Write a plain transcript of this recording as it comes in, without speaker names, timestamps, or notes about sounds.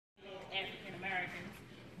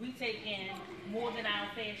we take in more than our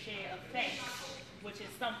fair share of fat, which is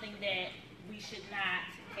something that we should not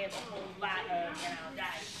have a whole lot of in our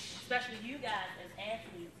diet. Especially you guys as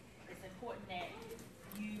athletes, it's important that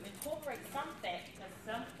you incorporate some fat because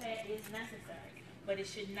some fat is necessary, but it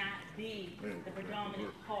should not be the predominant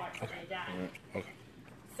part of your diet. Okay.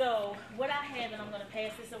 So what I have, and I'm going to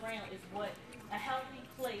pass this around, is what a healthy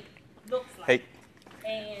plate looks like. Hey.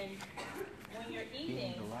 And when you're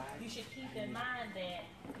eating, you should keep in mind that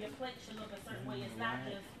your plate should look a certain way. It's not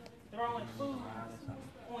just throwing food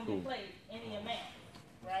on your plate, any amount,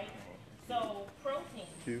 right? So protein,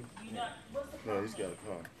 you know, what's the protein? No, he's got a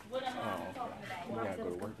car. What am I talking about? We gotta go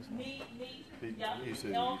to work this morning. Meat, He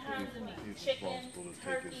said all kinds of meat. Chicken,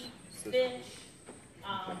 turkey, fish. You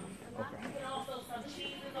can also, some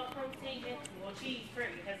cheeses are protein. Well, cheese free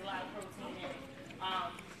has a lot of protein in it.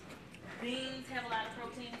 Beans have a lot of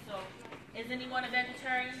protein. So, is anyone a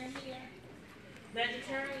vegetarian in here?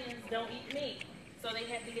 Vegetarians don't eat meat, so they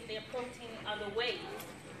have to get their protein other ways.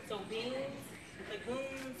 So beans,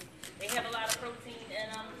 legumes, they have a lot of protein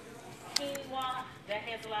in them. Quinoa, that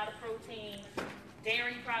has a lot of protein.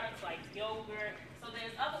 Dairy products like yogurt. So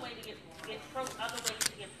there's other ways to get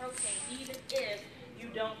protein, even if you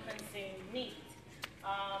don't consume meat.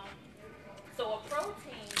 So a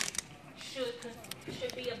protein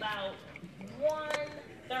should be about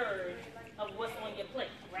 1/3 of what's on your plate,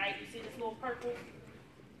 right? You see this little purple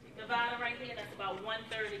divider right here? That's about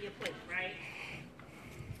 1/3 of your plate, right?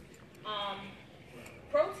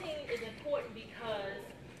 Protein is important because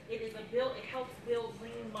it helps build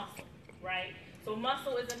lean muscle, right? So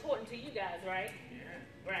muscle is important to you guys, right?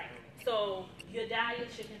 Right. So your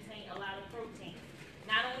diet should contain a lot of protein,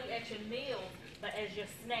 not only at your meals, but as your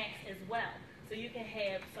snacks as well. So you can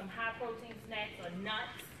have some high protein snacks or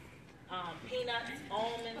nuts, peanuts,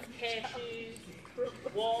 almonds, cashews,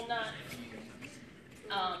 walnuts,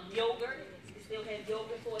 yogurt. You still have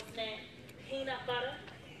yogurt for a snack. Peanut butter.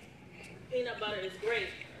 Peanut butter is great.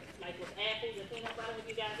 Like with apples and peanut butter, if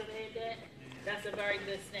you guys ever had that, that's a very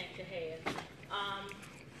good snack to have.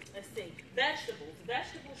 Let's see, vegetables.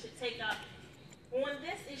 Vegetables should take up, on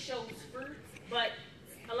this it shows fruits, but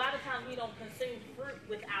a lot of times we don't consume fruit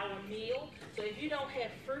with our meal. So if you don't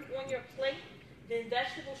have fruit on your plate, then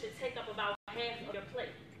vegetables should take up about half of your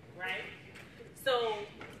plate, right? So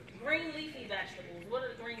green leafy vegetables, what are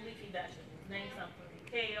the green leafy vegetables? Name something.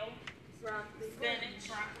 Kale,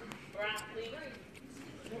 spinach, broccoli,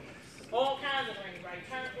 all kinds of greens, right?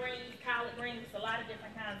 Turnip greens, collard greens, a lot of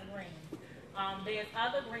different kinds of greens. There's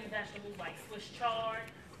other green vegetables like Swiss chard,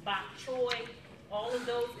 bok choy, all of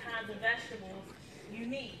those kinds of vegetables you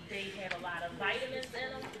need. They have a lot of vitamins in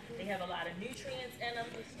them, they have a lot of nutrients in them,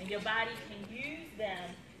 and your body can use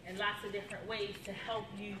them in lots of different ways to help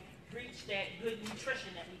you reach that good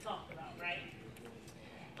nutrition that we talked about, right?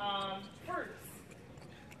 Fruits.